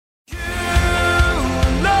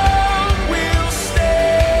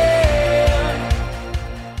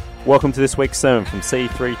Welcome to this week's sermon from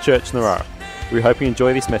C3 Church Narara. We hope you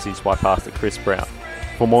enjoy this message by Pastor Chris Brown.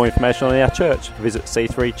 For more information on our church, visit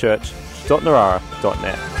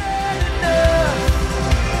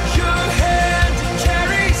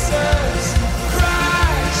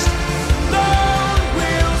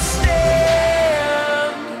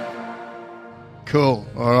Cool.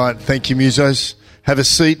 All right. Thank you, musos. Have a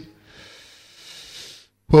seat.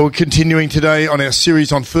 Well, we're continuing today on our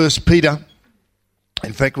series on 1 Peter.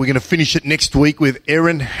 In fact, we're going to finish it next week with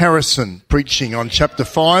Aaron Harrison preaching on chapter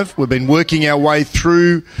 5. We've been working our way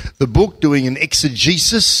through the book, doing an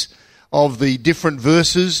exegesis of the different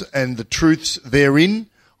verses and the truths therein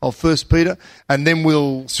of 1 Peter. And then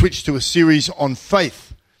we'll switch to a series on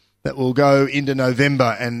faith that will go into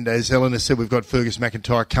November. And as Eleanor said, we've got Fergus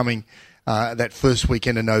McIntyre coming that first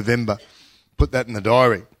weekend of November. Put that in the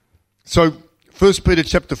diary. So 1 Peter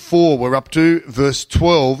chapter 4, we're up to verse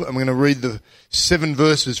 12, and we're going to read the 7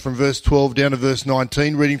 verses from verse 12 down to verse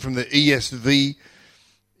 19, reading from the ESV,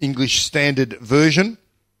 English Standard Version.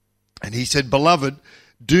 And he said, "Beloved,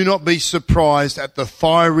 do not be surprised at the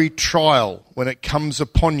fiery trial when it comes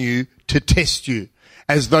upon you to test you,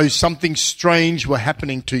 as though something strange were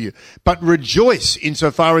happening to you. But rejoice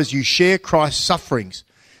insofar as you share Christ's sufferings,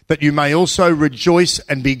 that you may also rejoice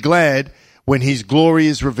and be glad when his glory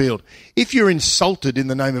is revealed. If you're insulted in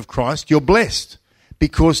the name of Christ, you're blessed,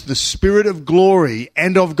 because the Spirit of glory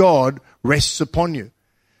and of God rests upon you.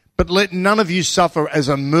 But let none of you suffer as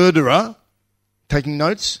a murderer," taking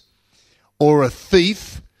notes, "or a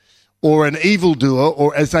thief, or an evildoer,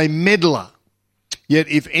 or as a meddler. Yet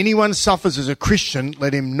if anyone suffers as a Christian,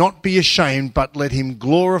 let him not be ashamed, but let him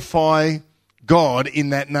glorify God in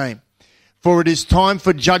that name. For it is time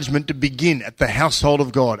for judgment to begin at the household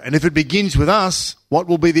of God. And if it begins with us, what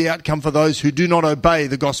will be the outcome for those who do not obey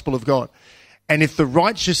the gospel of God? And if the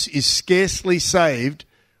righteous is scarcely saved,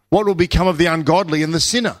 what will become of the ungodly and the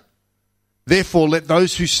sinner? Therefore, let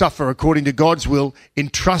those who suffer according to God's will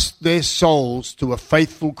entrust their souls to a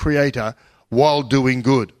faithful Creator while doing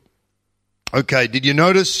good." Okay, did you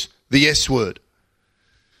notice the S word?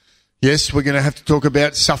 Yes, we're going to have to talk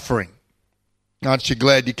about suffering. Aren't you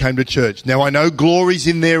glad you came to church? Now, I know glory's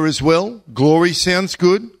in there as well. Glory sounds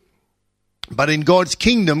good. But in God's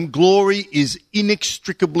kingdom, glory is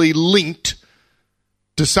inextricably linked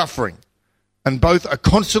to suffering. And both are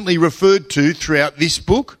constantly referred to throughout this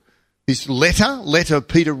book, this letter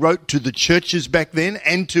Peter wrote to the churches back then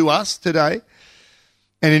and to us today.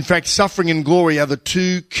 And in fact, suffering and glory are the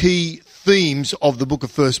two key themes of the book of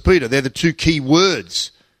 1 Peter. They're the two key words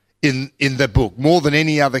in the book. More than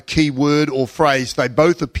any other key word or phrase, they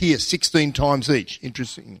both appear 16 times each.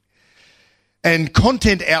 Interesting. And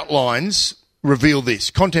content outlines reveal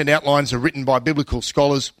this. Content outlines are written by biblical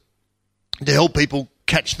scholars to help people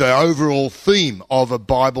catch the overall theme of a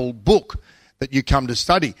Bible book that you come to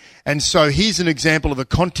study. And so here's an example of a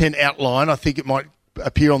content outline. I think it might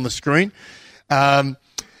appear on the screen.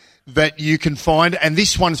 That you can find, and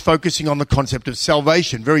this one's focusing on the concept of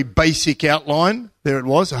salvation. Very basic outline. There it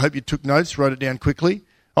was. I hope you took notes, wrote it down quickly.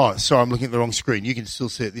 Oh, sorry, I'm looking at the wrong screen. You can still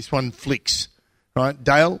see it. This one flicks, right?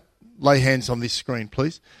 Dale, lay hands on this screen,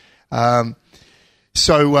 please.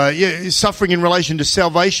 Suffering in relation to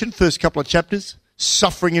salvation, first couple of chapters.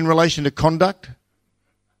 Suffering in relation to conduct.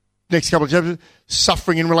 Next couple of chapters,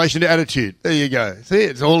 suffering in relation to attitude. There you go. See,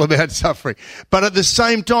 it's all about suffering. But at the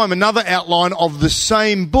same time, another outline of the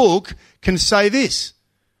same book can say this.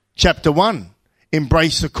 Chapter 1,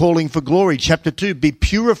 embrace the calling for glory. Chapter 2, be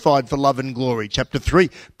purified for love and glory. Chapter 3,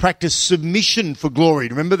 practice submission for glory.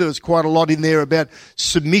 Remember, there was quite a lot in there about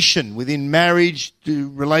submission within marriage,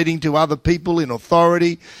 relating to other people in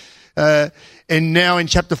authority. And now in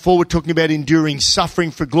chapter 4, we're talking about enduring suffering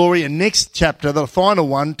for glory. And next chapter, the final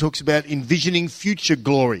one, talks about envisioning future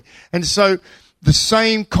glory. And so the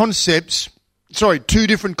same concepts, two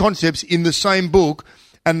different concepts in the same book,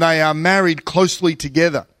 and they are married closely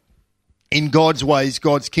together in God's ways,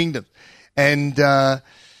 God's kingdom. And, the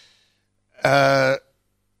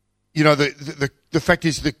fact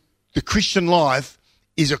is the Christian life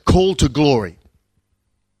is a call to glory.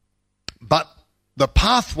 But the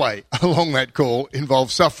pathway along that call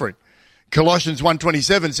involves suffering. Colossians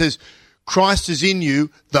 1:27 says, "Christ is in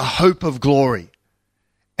you, the hope of glory."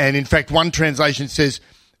 And in fact, one translation says,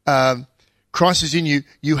 "Christ is in you,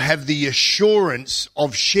 you have the assurance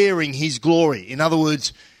of sharing his glory." In other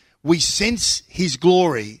words, we sense his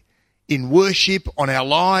glory in worship, on our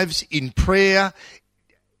lives, in prayer,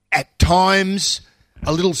 at times,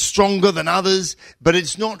 a little stronger than others, but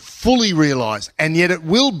it's not fully realized. And yet it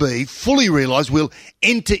will be fully realized. We'll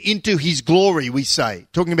enter into his glory, we say.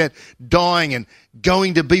 Talking about dying and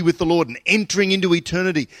going to be with the Lord and entering into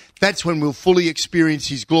eternity. That's when we'll fully experience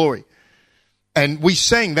his glory. And we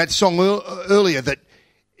sang that song earlier that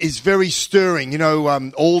is very stirring. You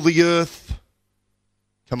know, all the earth,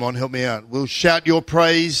 come on, help me out, will shout your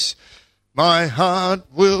praise. My heart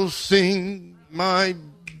will sing,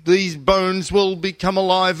 these bones will become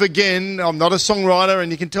alive again. I'm not a songwriter,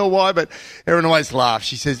 and you can tell why, but Erin always laughs.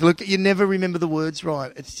 She says, look, you never remember the words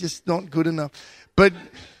right. It's just not good enough. But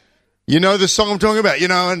you know the song I'm talking about, you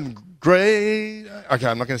know, and great. Okay,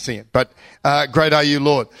 I'm not going to sing it, but great are you,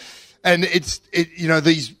 Lord. And you know,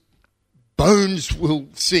 these bones will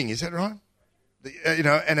sing. Is that right? You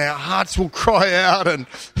know, and our hearts will cry out and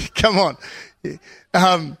come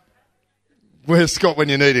on. Where's Scott when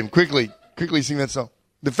you need him? Quickly sing that song.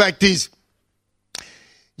 The fact is,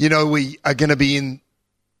 you know, we are going to be in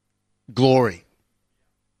glory.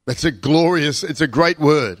 It's a great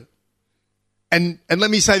word. And let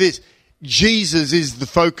me say this, Jesus is the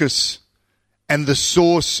focus and the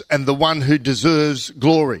source and the one who deserves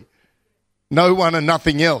glory. No one and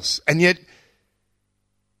nothing else. And yet,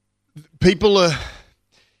 people are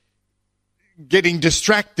getting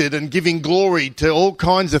distracted and giving glory to all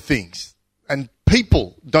kinds of things. And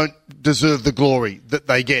people don't deserve the glory that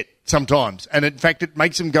they get sometimes. And in fact, it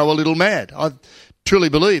makes them go a little mad. I truly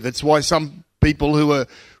believe it's why some people who are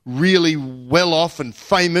really well off and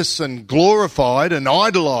famous and glorified and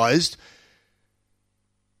idolized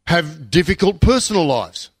have difficult personal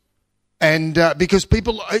lives. And because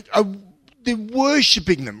people they're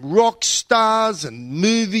worshipping them, rock stars and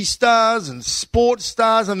movie stars and sports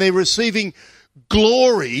stars, and they're receiving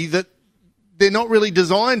glory that they're not really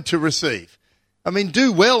designed to receive. I mean,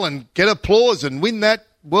 do well and get applause and win that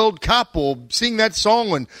World Cup or sing that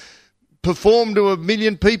song and perform to 1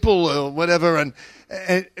 million people or whatever.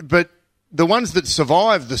 But the ones that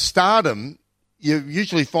survive the stardom, you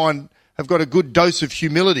usually find have got a good dose of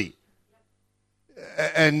humility.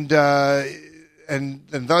 And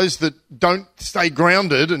those that don't stay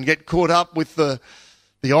grounded and get caught up with the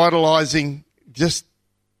idolizing just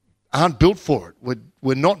aren't built for it.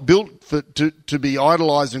 We're not built to be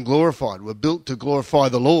idolized and glorified. We're built to glorify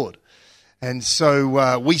the Lord. And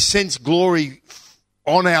so we sense glory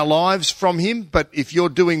on our lives from him, but if you're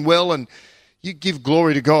doing well and you give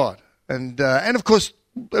glory to God and of course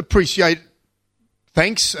appreciate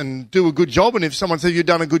thanks and do a good job. And if someone says you've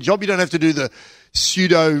done a good job, you don't have to do the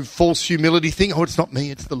pseudo false humility thing. Oh, it's not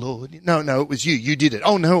me, it's the Lord. No, it was you. You did it.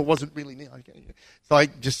 Oh, no, it wasn't really me. So I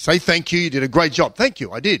just say thank you. You did a great job. Thank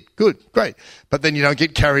you. I did. Good. Great. But then you don't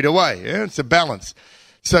get carried away. Yeah? It's a balance.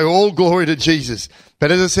 So all glory to Jesus.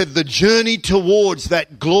 But as I said, the journey towards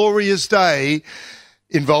that glorious day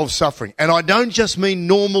involves suffering. And I don't just mean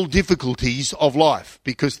normal difficulties of life,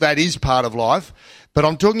 because that is part of life. But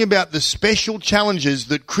I'm talking about the special challenges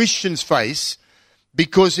that Christians face,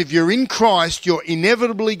 because if you're in Christ, you're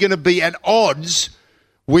inevitably going to be at odds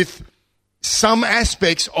with some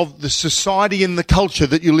aspects of the society and the culture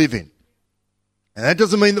that you live in. And that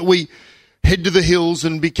doesn't mean that we head to the hills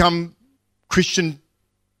and become Christian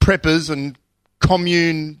preppers and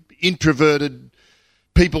commune introverted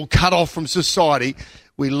people cut off from society.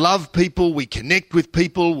 We love people, we connect with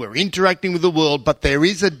people, we're interacting with the world, but there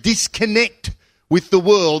is a disconnect with the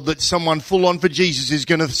world that someone full on for Jesus is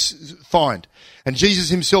going to find. And Jesus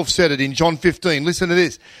himself said it in John 15. Listen to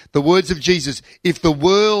this. The words of Jesus. If the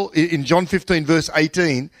world, in John 15 verse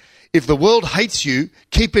 18, if the world hates you,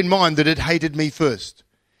 keep in mind that it hated me first.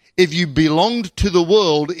 If you belonged to the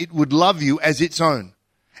world, it would love you as its own.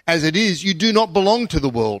 As it is, you do not belong to the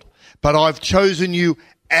world, but I've chosen you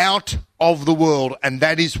out of the world, and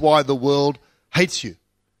that is why the world hates you.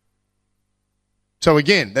 So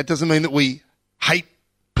again, that doesn't mean that we hate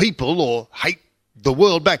people or hate the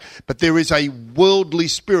world back, but there is a worldly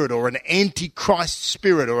spirit or an antichrist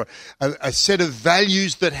spirit or a set of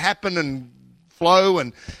values that happen and flow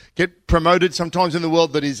and get promoted sometimes in the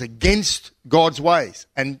world that is against God's ways.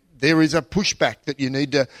 And there is a pushback that you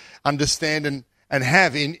need to understand and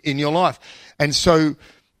have in your life. And so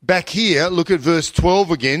back here, look at verse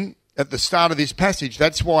 12 again at the start of this passage.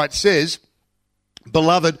 That's why it says,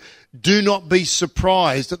 Beloved, do not be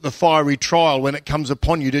surprised at the fiery trial when it comes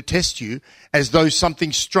upon you to test you as though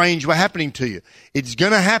something strange were happening to you. It's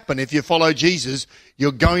going to happen if you follow Jesus.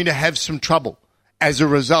 You're going to have some trouble as a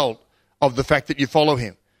result of the fact that you follow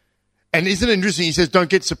him. And isn't it interesting? He says, don't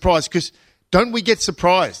get surprised, because don't we get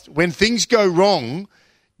surprised? When things go wrong,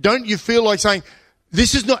 don't you feel like saying,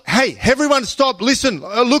 this is not, hey, everyone stop, listen,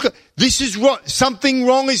 look, this is something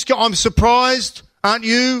wrong. I'm surprised. Aren't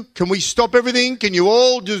you? Can we stop everything? Can you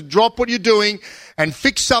all just drop what you're doing and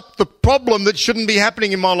fix up the problem that shouldn't be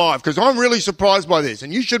happening in my life? Because I'm really surprised by this,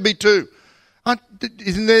 and you should be too.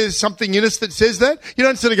 Isn't there something in us that says that? You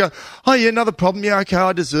don't sort of go, oh yeah, another problem. Yeah, okay,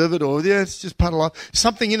 I deserve it. Or yeah, it's just part of life.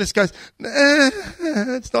 Something in us goes,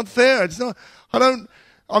 it's not fair. It's not,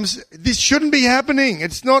 this shouldn't be happening.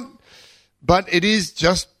 It's not, but it is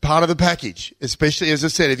just part of the package. Especially, as I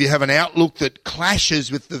said, if you have an outlook that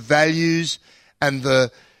clashes with the values and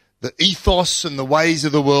the ethos and the ways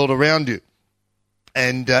of the world around you.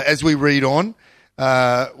 And as we read on,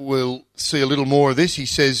 we'll see a little more of this. He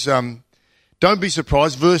says, don't be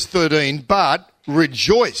surprised, verse 13, but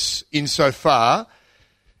rejoice insofar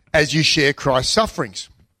as you share Christ's sufferings.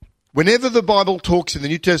 Whenever the Bible talks in the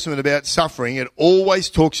New Testament about suffering, it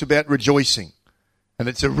always talks about rejoicing. And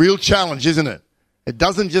it's a real challenge, isn't it? It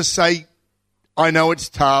doesn't just say, I know it's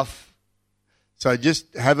tough, so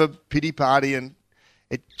just have a pity party. And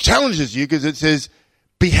it challenges you because it says,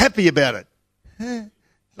 be happy about it.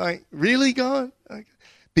 Like, really, God? Okay.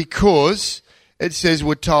 Because it says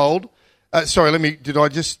we're told... did I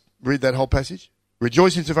just read that whole passage?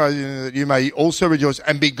 Rejoice insofar as that you may also rejoice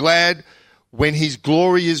and be glad when his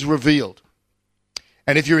glory is revealed.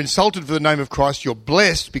 And if you're insulted for the name of Christ, you're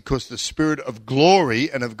blessed because the Spirit of glory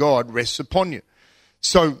and of God rests upon you.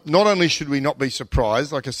 So not only should we not be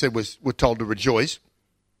surprised, like I said, we're told to rejoice,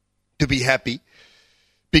 to be happy,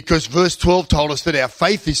 because verse 12 told us that our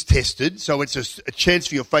faith is tested, so it's a chance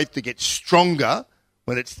for your faith to get stronger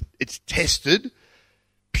when it's tested,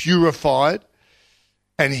 purified.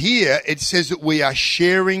 And here it says that we are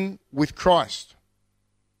sharing with Christ.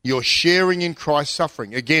 You're sharing in Christ's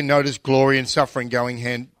suffering. Again, notice glory and suffering going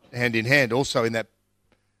hand in hand also in that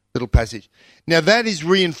little passage. Now that is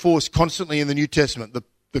reinforced constantly in the New Testament,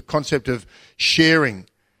 the concept of sharing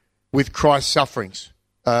with Christ's sufferings.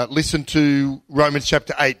 Listen to Romans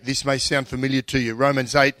chapter 8. This may sound familiar to you.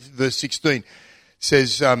 Romans 8 verse 16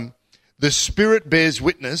 says, the Spirit bears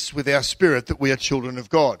witness with our spirit that we are children of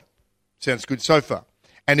God. Sounds good so far.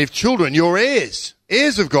 And if children, you're heirs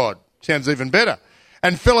of God. Sounds even better.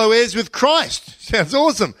 And fellow heirs with Christ. Sounds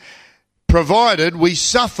awesome. Provided we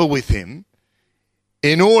suffer with him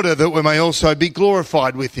in order that we may also be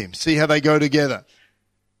glorified with him. See how they go together.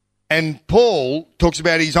 And Paul talks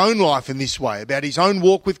about his own life in this way, about his own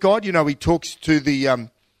walk with God. You know, he talks to the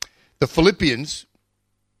Philippians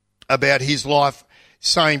about his life,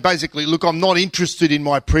 saying basically, look, I'm not interested in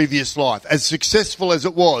my previous life, as successful as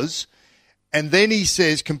it was. And then he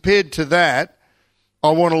says, compared to that, I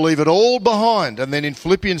want to leave it all behind. And then in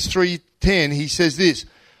Philippians 3:10, he says this,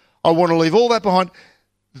 I want to leave all that behind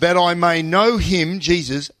that I may know him,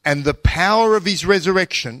 Jesus, and the power of his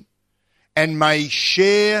resurrection, and may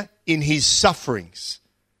share in his sufferings,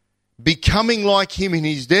 becoming like him in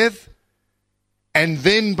his death, and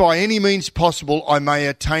then by any means possible I may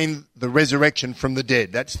attain the resurrection from the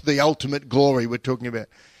dead. That's the ultimate glory we're talking about.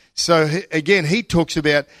 So again, he talks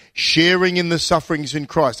about sharing in the sufferings in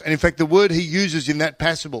Christ. And in fact, the word he uses in that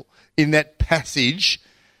passage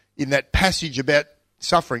about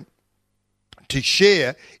suffering, to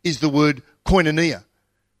share, is the word koinonia.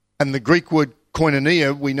 And the Greek word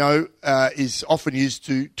koinonia, we know, is often used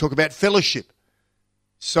to talk about fellowship.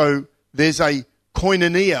 So there's a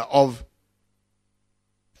koinonia of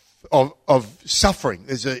suffering.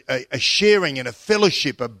 There's a sharing and a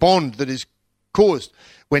fellowship, a bond that is caused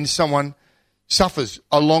when someone suffers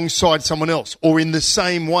alongside someone else or in the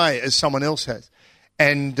same way as someone else has.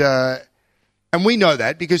 And we know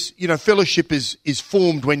that because, you know, fellowship is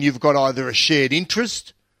formed when you've got either a shared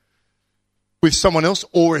interest with someone else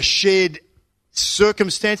or a shared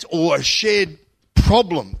circumstance or a shared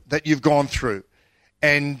problem that you've gone through.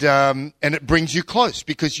 And it brings you close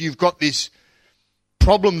because you've got this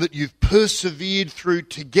problem that you've persevered through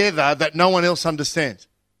together that no one else understands.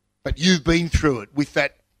 But you've been through it with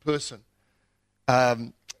that person.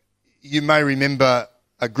 You may remember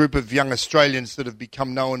a group of young Australians that have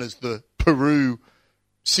become known as the Peru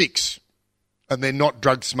Six. And they're not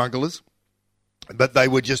drug smugglers, but they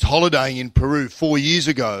were just holidaying in Peru 4 years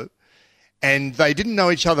ago. And they didn't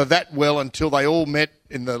know each other that well until they all met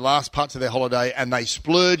in the last parts of their holiday, and they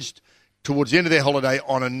splurged towards the end of their holiday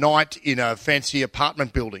on a night in a fancy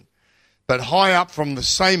apartment building. But high up from the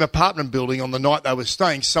same apartment building on the night they were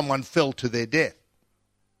staying, someone fell to their death.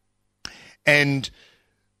 And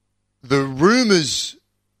the rumours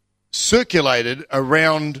circulated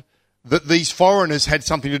around that these foreigners had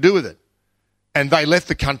something to do with it. And they left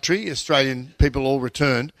the country, Australian people all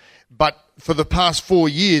returned, but for the past 4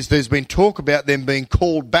 years there's been talk about them being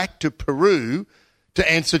called back to Peru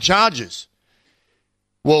to answer charges.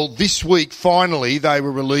 Well, this week, finally, they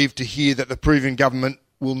were relieved to hear that the Peruvian government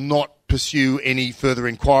will not pursue any further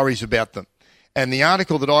inquiries about them. And the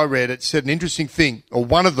article that I read, it said an interesting thing, or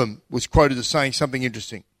one of them was quoted as saying something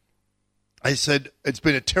interesting. They said, it's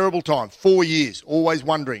been a terrible time, 4 years, always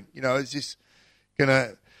wondering, is this going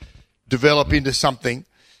to develop into something?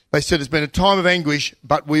 They said it's been a time of anguish,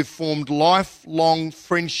 but we've formed lifelong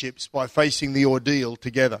friendships by facing the ordeal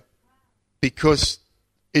together. Because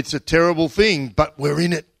it's a terrible thing, but we're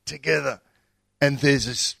in it together. And there's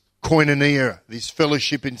this koinonia, this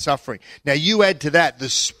fellowship in suffering. Now you add to that the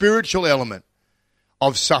spiritual element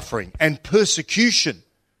of suffering and persecution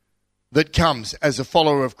that comes as a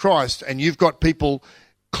follower of Christ, and you've got people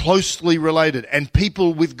closely related and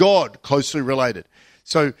people with God closely related.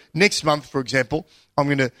 So next month, for example, I'm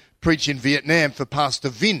going to preach in Vietnam for Pastor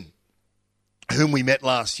Vin, whom we met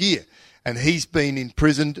last year, and he's been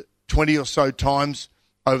imprisoned 20 or so times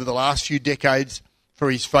over the last few decades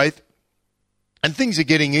for his faith. And things are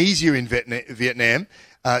getting easier in Vietnam.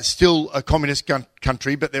 Still a communist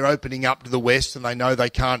country, but they're opening up to the West, and they know they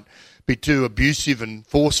can't be too abusive and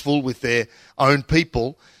forceful with their own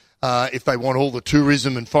people if they want all the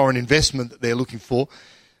tourism and foreign investment that they're looking for.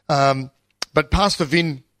 But Pastor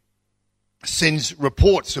Vin sends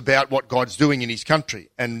reports about what God's doing in his country.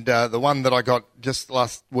 And the one that I got just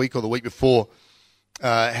last week or the week before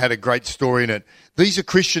had a great story in it. These are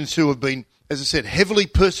Christians who have been, as I said, heavily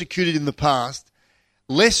persecuted in the past,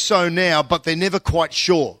 less so now, but they're never quite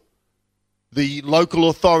sure. The local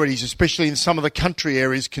authorities, especially in some of the country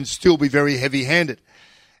areas, can still be very heavy-handed.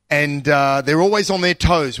 And they're always on their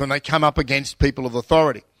toes when they come up against people of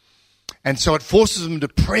authority. And so it forces them to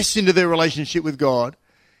press into their relationship with God.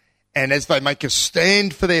 And as they make a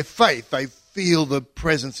stand for their faith, they feel the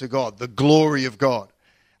presence of God, the glory of God,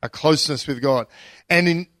 a closeness with God.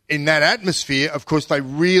 And in that atmosphere, of course, they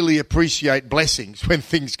really appreciate blessings when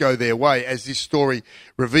things go their way, as this story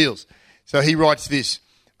reveals. So he writes this,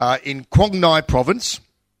 in Quang Ngai province,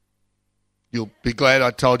 you'll be glad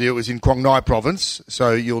I told you it was in Quang Ngai province,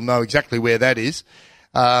 so you'll know exactly where that is.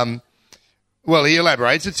 Well, he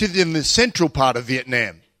elaborates, it's in the central part of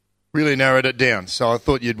Vietnam. Really narrowed it down, so I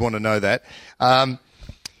thought you'd want to know that.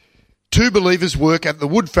 Two believers work at the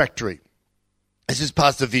wood factory. This is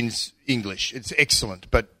Pastor Vin's English. It's excellent,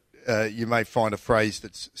 but you may find a phrase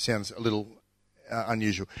that sounds a little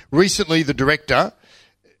unusual. Recently, the director,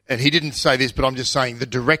 and he didn't say this, but I'm just saying the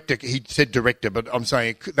director, he said director, but I'm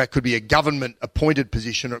saying that could be a government-appointed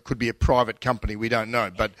position or it could be a private company. We don't know.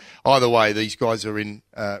 But either way, these guys are in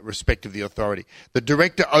respect of the authority. The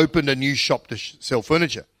director opened a new shop to sell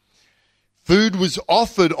furniture. Food was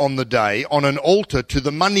offered on the day on an altar to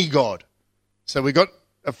the money god. So we got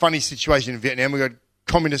a funny situation in Vietnam. We've got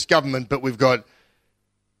communist government, but we've got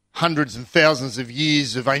hundreds and thousands of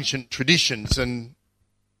years of ancient traditions and,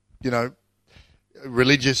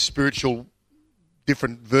 religious, spiritual,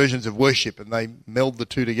 different versions of worship, and they meld the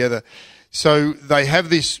two together. So they have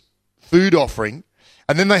this food offering,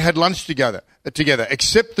 and then they had lunch together,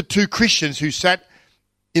 except the two Christians who sat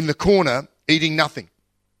in the corner eating nothing.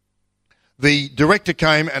 The director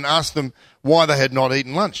came and asked them why they had not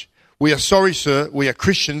eaten lunch. "We are sorry, sir. We are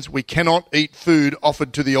Christians. We cannot eat food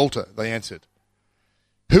offered to the altar," they answered.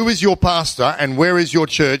 "Who is your pastor and where is your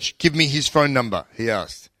church? Give me his phone number," he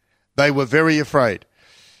asked. They were very afraid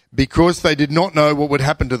because they did not know what would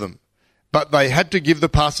happen to them, but they had to give the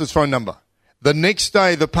pastor's phone number. The next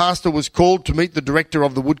day, the pastor was called to meet the director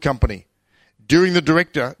of the wood company. During the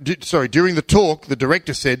talk, the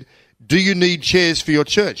director said, "Do you need chairs for your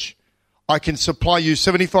church? I can supply you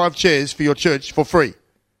 75 chairs for your church for free."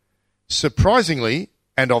 Surprisingly,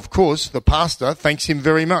 and of course, the pastor thanks him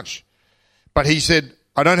very much. But he said,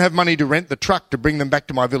 "I don't have money to rent the truck to bring them back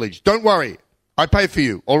to my village." "Don't worry, I pay for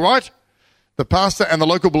you, all right?" The pastor and the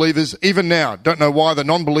local believers, even now, don't know why the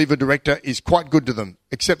non-believer director is quite good to them,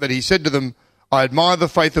 except that he said to them, "I admire the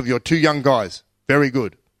faith of your two young guys. Very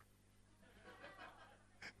good."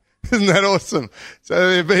 Isn't that awesome?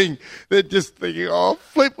 So they're just thinking, "Oh,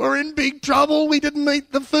 flip, we're in big trouble. We didn't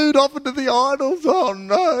eat the food offered to the idols. Oh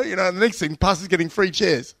no." The next thing, pastor's getting free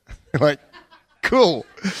chairs. Like, cool.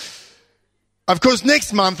 Of course,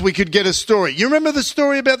 next month we could get a story. You remember the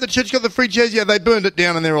story about the church got the free chairs? Yeah, they burned it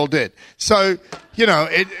down and they're all dead. So,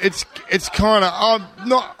 it's kind of,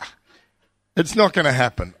 it's not going to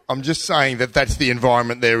happen. I'm just saying that that's the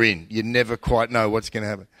environment they're in. You never quite know what's going to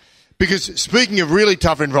happen. Because speaking of really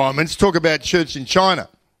tough environments, talk about church in China.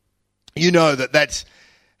 You know that's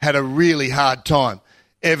had a really hard time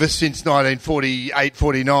ever since 1948,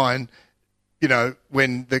 49,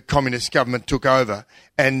 when the communist government took over.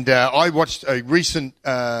 And I watched a recent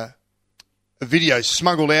video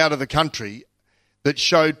smuggled out of the country that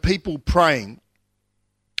showed people praying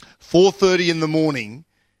 4:30 in the morning.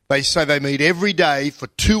 They say they meet every day for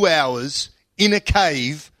 2 hours in a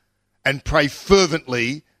cave and pray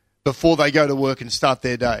fervently before they go to work and start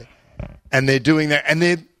their day. And they're doing that, and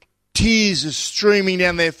their tears are streaming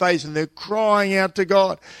down their face, and they're crying out to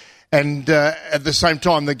God. And at the same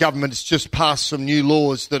time, the government's just passed some new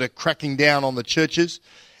laws that are cracking down on the churches.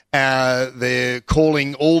 They're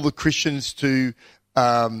calling all the Christians to,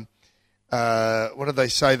 what do they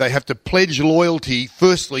say? They have to pledge loyalty,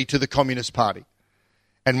 firstly, to the Communist Party.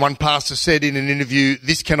 And one pastor said in an interview,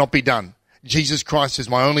 this cannot be done. Jesus Christ is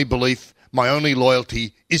my only belief, my only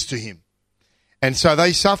loyalty is to him. And so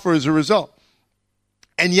they suffer as a result.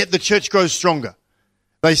 And yet the church grows stronger.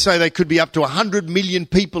 They say they could be up to 100 million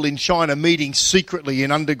people in China meeting secretly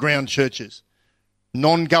in underground churches,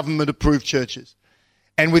 non-government approved churches.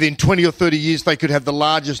 And within 20 or 30 years, they could have the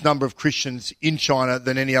largest number of Christians in China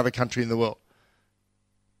than any other country in the world.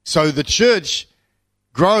 So the church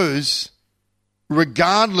grows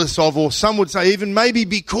regardless of, or some would say even maybe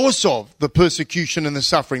because of, the persecution and the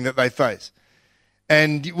suffering that they face.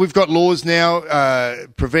 And we've got laws now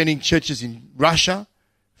preventing churches in Russia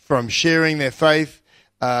from sharing their faith.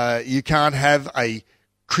 You can't have a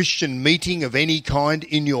Christian meeting of any kind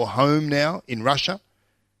in your home now in Russia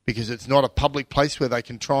because it's not a public place where they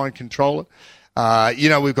can try and control it.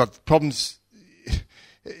 We've got problems,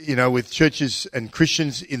 with churches and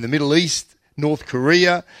Christians in the Middle East, North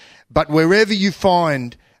Korea. But wherever you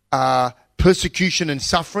find persecution and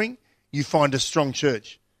suffering, you find a strong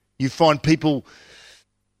church. You find people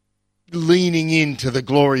leaning into the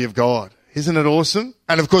glory of God. Isn't it awesome?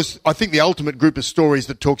 And of course, I think the ultimate group of stories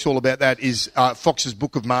that talks all about that is Fox's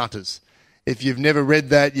Book of Martyrs. If you've never read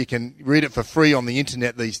that, you can read it for free on the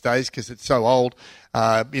internet these days because it's so old,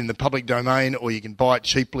 in the public domain, or you can buy it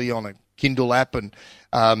cheaply on a Kindle app. And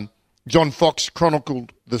John Fox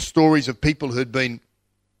chronicled the stories of people who'd been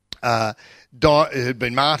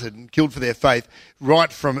martyred and killed for their faith,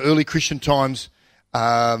 right from early Christian times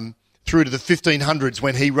through to the 1500s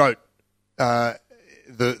when he wrote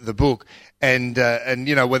the book, and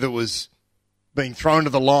whether it was being thrown to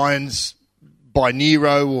the lions by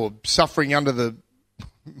Nero or suffering under the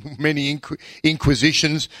many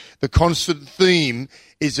inquisitions, the constant theme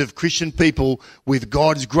is of Christian people with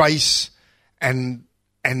God's grace and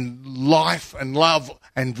life and love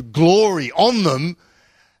and glory on them,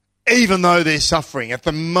 even though they're suffering. At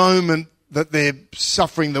the moment that they're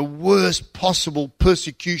suffering the worst possible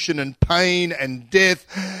persecution and pain and death,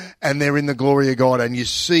 and they're in the glory of God. And you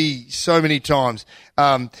see so many times.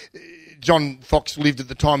 John Fox lived at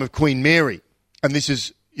the time of Queen Mary, and this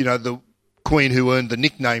is, the queen who earned the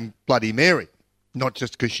nickname Bloody Mary, not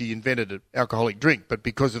just because she invented an alcoholic drink, but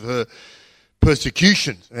because of her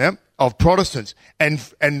persecution of Protestants. And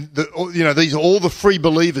these are all the free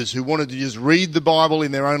believers who wanted to just read the Bible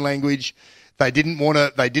in their own language. They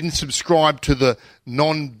didn't subscribe to the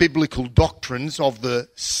non-biblical doctrines of the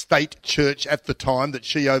state church at the time that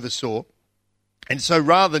she oversaw. And so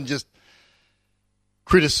rather than just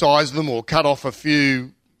criticise them or cut off a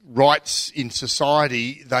few rights in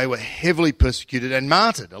society, they were heavily persecuted and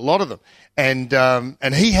martyred, a lot of them.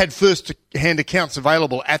 And he had first-hand accounts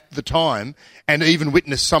available at the time and even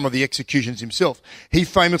witnessed some of the executions himself. He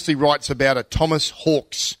famously writes about a Thomas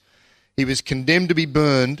Hawkes. He was condemned to be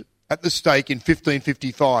burned at the stake in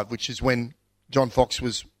 1555, which is when John Fox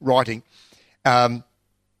was writing. And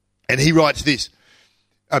he writes this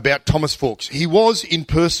about Thomas Hawkes. He was in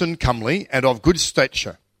person comely and of good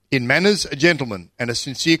stature, in manners a gentleman and a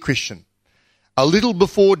sincere Christian. A little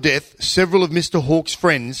before death, several of Mr. Hawkes'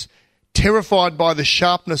 friends, terrified by the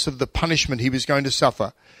sharpness of the punishment he was going to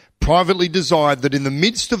suffer, privately desired that in the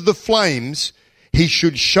midst of the flames he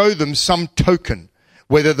should show them some token,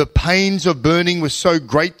 whether the pains of burning were so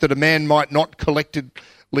great that a man might not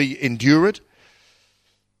collectively endure it,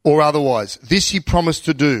 or otherwise. This he promised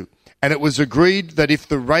to do, and it was agreed that if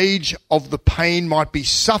the rage of the pain might be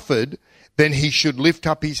suffered, then he should lift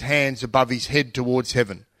up his hands above his head towards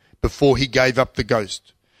heaven before he gave up the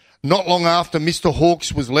ghost. Not long after, Mr.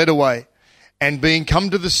 Hawkes was led away, and being come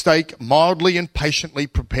to the stake, mildly and patiently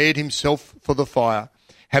prepared himself for the fire,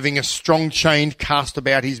 having a strong chain cast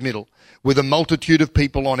about his middle, with a multitude of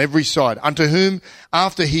people on every side, unto whom,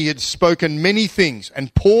 after he had spoken many things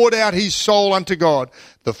and poured out his soul unto God,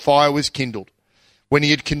 the fire was kindled. When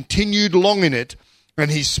he had continued long in it, and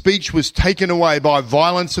his speech was taken away by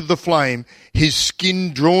violence of the flame, his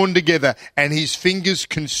skin drawn together, and his fingers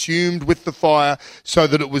consumed with the fire, so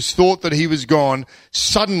that it was thought that he was gone,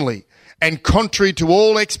 suddenly, and contrary to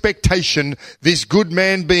all expectation, this good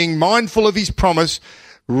man, being mindful of his promise,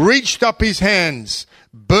 reached up his hands,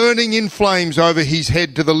 burning in flames over his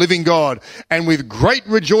head to the living God, and with great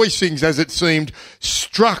rejoicings, as it seemed,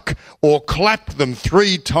 struck or clapped them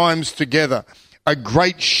 3 times together. A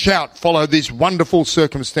great shout followed this wonderful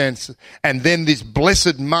circumstance, and then this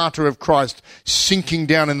blessed martyr of Christ, sinking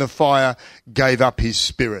down in the fire, gave up his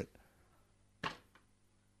spirit.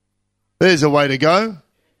 There's a way to go.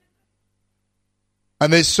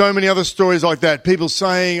 And there's so many other stories like that. People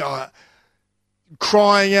saying,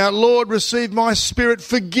 crying out, Lord, receive my spirit,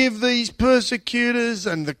 forgive these persecutors.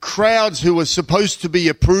 And the crowds who were supposed to be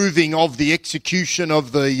approving of the execution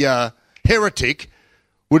of the heretic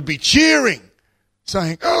would be cheering,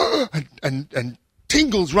 saying, oh, and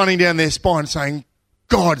tingles running down their spine, saying,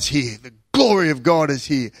 God's here. The glory of God is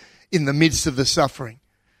here in the midst of the suffering.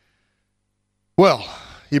 Well,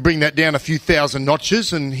 you bring that down a few thousand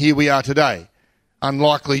notches, and here we are today,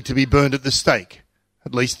 unlikely to be burned at the stake,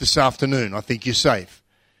 at least this afternoon. I think you're safe.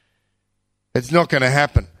 It's not going to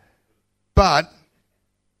happen. But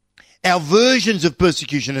our versions of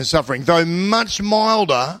persecution and suffering, though much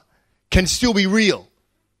milder, can still be real.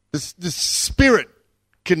 The spirit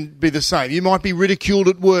can be the same. You might be ridiculed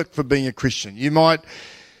at work for being a Christian. You might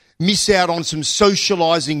miss out on some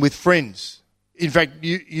socialising with friends. In fact,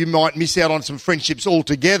 you might miss out on some friendships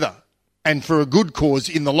altogether, and for a good cause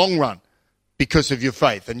in the long run, because of your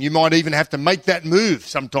faith. And you might even have to make that move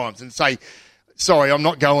sometimes and say, sorry, I'm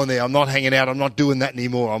not going there. I'm not hanging out. I'm not doing that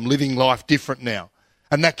anymore. I'm living life different now.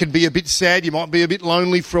 And that can be a bit sad. You might be a bit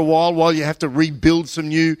lonely for a while you have to rebuild some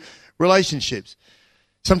new relationships.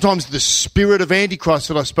 Sometimes the spirit of Antichrist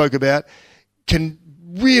that I spoke about can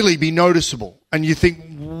really be noticeable. And you think,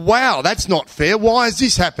 wow, that's not fair. Why is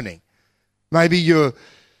this happening? Maybe you're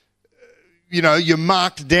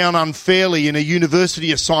marked down unfairly in a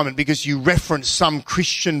university assignment because you reference some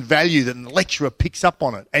Christian value that the lecturer picks up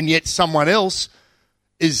on it, and yet someone else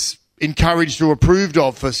is encouraged or approved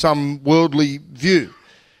of for some worldly view.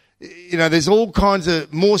 There's all kinds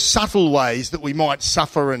of more subtle ways that we might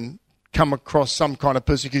suffer and come across some kind of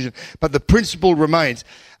persecution. But the principle remains,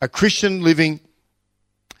 a Christian living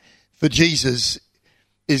for Jesus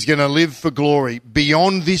is going to live for glory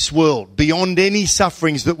beyond this world, beyond any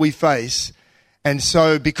sufferings that we face. And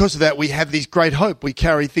so because of that, we have this great hope we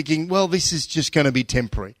carry, thinking, well, this is just going to be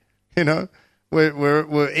temporary.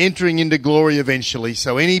 We're entering into glory eventually.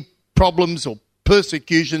 So any problems or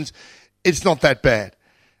persecutions, it's not that bad.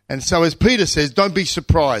 And so as Peter says, don't be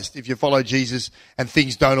surprised if you follow Jesus and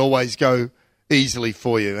things don't always go easily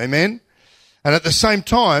for you. Amen? And at the same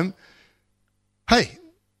time, hey,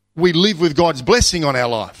 we live with God's blessing on our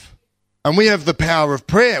life. And we have the power of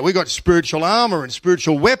prayer. We've got spiritual armour and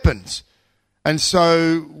spiritual weapons. And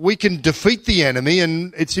so we can defeat the enemy,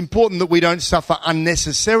 and it's important that we don't suffer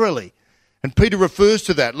unnecessarily. And Peter refers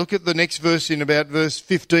to that. Look at the next verse in about verse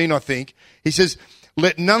 15, I think. He says,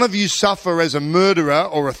 let none of you suffer as a murderer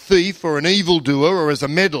or a thief or an evildoer or as a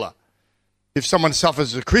meddler. If someone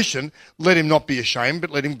suffers as a Christian, let him not be ashamed, but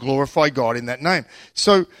let him glorify God in that name.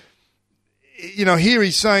 So, here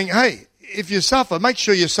he's saying, hey, if you suffer, make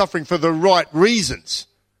sure you're suffering for the right reasons.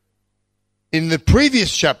 In the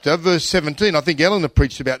previous chapter, verse 17, I think Eleanor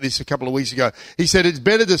preached about this a couple of weeks ago. He said it's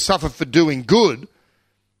better to suffer for doing good,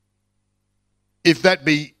 if that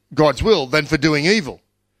be God's will, than for doing evil.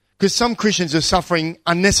 Because some Christians are suffering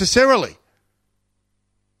unnecessarily.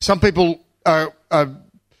 Some people are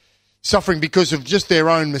suffering because of just their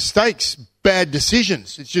own mistakes, bad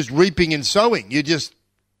decisions. It's just reaping and sowing. You just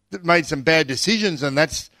made some bad decisions, and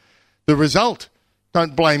that's the result.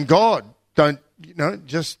 Don't blame God. Don't,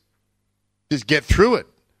 just get through it.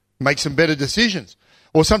 Make some better decisions.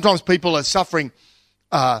 Or sometimes people are suffering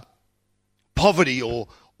poverty or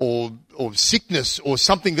sickness or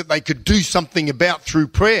something that they could do something about through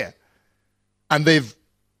prayer. And they've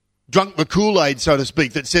drunk the Kool-Aid, so to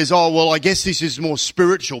speak, that says, oh, well, I guess this is more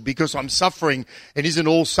spiritual because I'm suffering, and isn't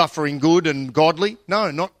all suffering good and godly?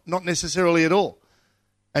 No, not necessarily at all.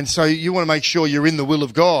 And so you want to make sure you're in the will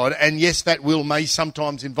of God. And yes, that will may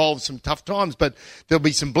sometimes involve some tough times, but there'll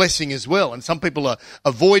be some blessing as well. And some people are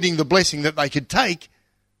avoiding the blessing that they could take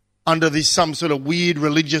under this some sort of weird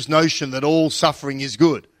religious notion that all suffering is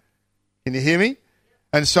good. Can you hear me?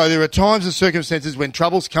 And so there are times and circumstances when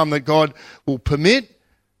troubles come that God will permit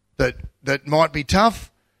that might be tough,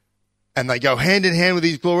 and they go hand in hand with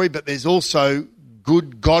his glory, but there's also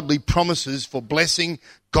good godly promises for blessing,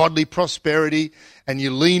 godly prosperity, and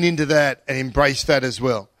you lean into that and embrace that as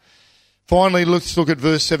well. Finally, let's look at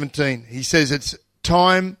verse 17. He says it's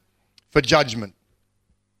time for judgment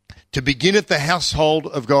to begin at the household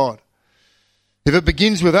of God. If it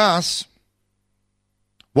begins with us,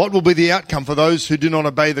 what will be the outcome for those who do not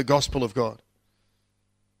obey the gospel of God?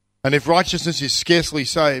 And if righteousness is scarcely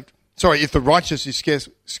saved, if the righteous is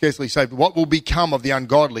scarcely saved, what will become of the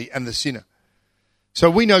ungodly and the sinner? So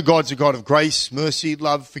we know God's a God of grace, mercy,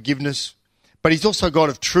 love, forgiveness, but he's also a God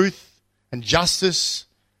of truth and justice,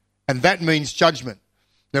 and that means judgment.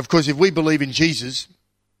 Now, of course, if we believe in Jesus,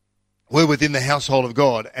 we're within the household of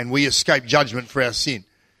God and we escape judgment for our sin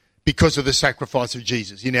because of the sacrifice of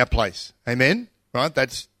Jesus in our place. Amen? Right?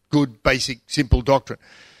 That's good, basic, simple doctrine.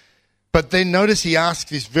 But then notice he asks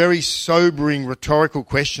this very sobering rhetorical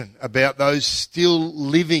question about those still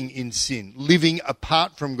living in sin, living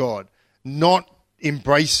apart from God, not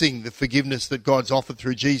embracing the forgiveness that God's offered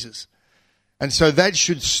through Jesus. And so that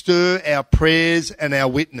should stir our prayers and our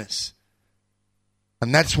witness.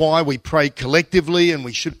 And that's why we pray collectively and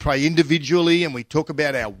we should pray individually, and we talk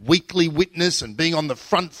about our weekly witness and being on the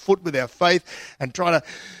front foot with our faith and try to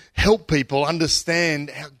help people understand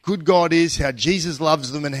how good God is, how Jesus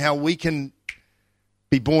loves them, and how we can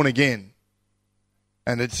be born again.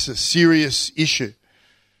 And it's a serious issue.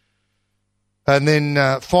 And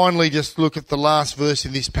then finally, just look at the last verse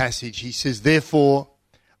in this passage. He says, therefore,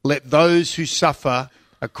 let those who suffer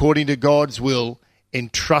according to God's will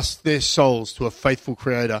entrust their souls to a faithful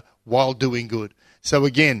Creator while doing good. So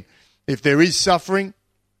again, if there is suffering,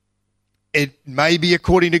 it may be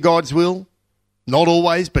according to God's will. Not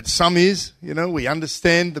always, but some is. You know, we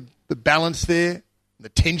understand the balance there, the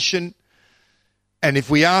tension. And if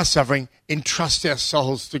we are suffering, entrust our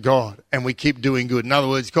souls to God and we keep doing good. In other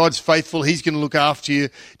words, God's faithful. He's going to look after you.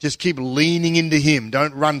 Just keep leaning into Him.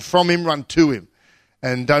 Don't run from Him, run to Him.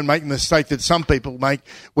 And don't make the mistake that some people make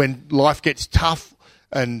when life gets tough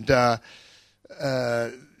and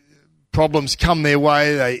problems come their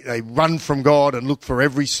way. They run from God and look for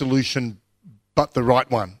every solution but the right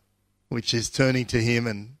one, which is turning to Him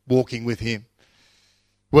and walking with Him.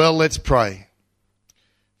 Well, let's pray.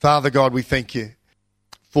 Father God, we thank you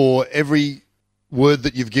for every word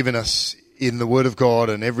that you've given us in the Word of God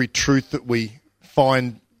and every truth that we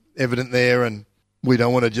find evident there. And we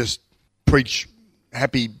don't want to just preach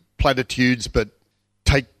happy platitudes, but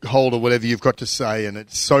take hold of whatever you've got to say. And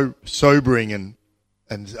it's so sobering and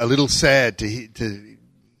a little sad to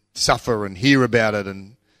suffer and hear about it.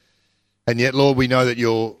 And yet, Lord, we know that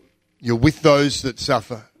you're with those that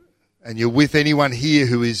suffer, and you're with anyone here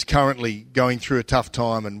who is currently going through a tough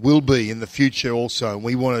time and will be in the future also. And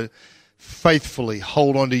we want to faithfully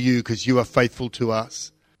hold on to you because you are faithful to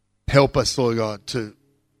us. Help us, Lord God, to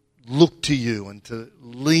look to you and to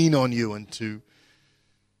lean on you and to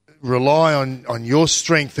rely on your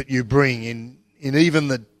strength that you bring in even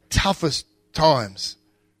the toughest times.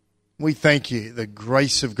 We thank you, the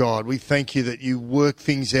grace of God. We thank you that you work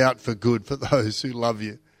things out for good for those who love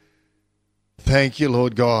you. Thank you,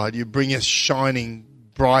 Lord God. You bring us shining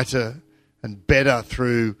brighter and better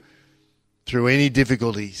through any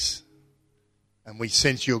difficulties. And we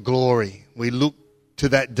sense your glory. We look to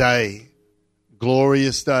that day,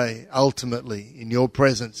 glorious day, ultimately in your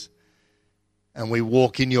presence. And we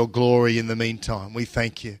walk in your glory in the meantime. We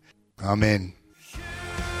thank you. Amen.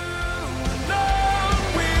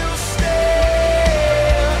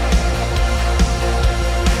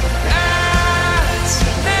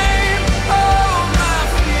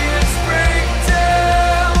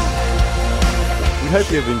 We hope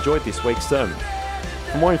you have enjoyed this week's sermon.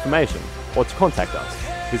 For more information or to contact us,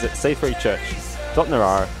 visit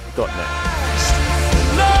c3church.narara.net.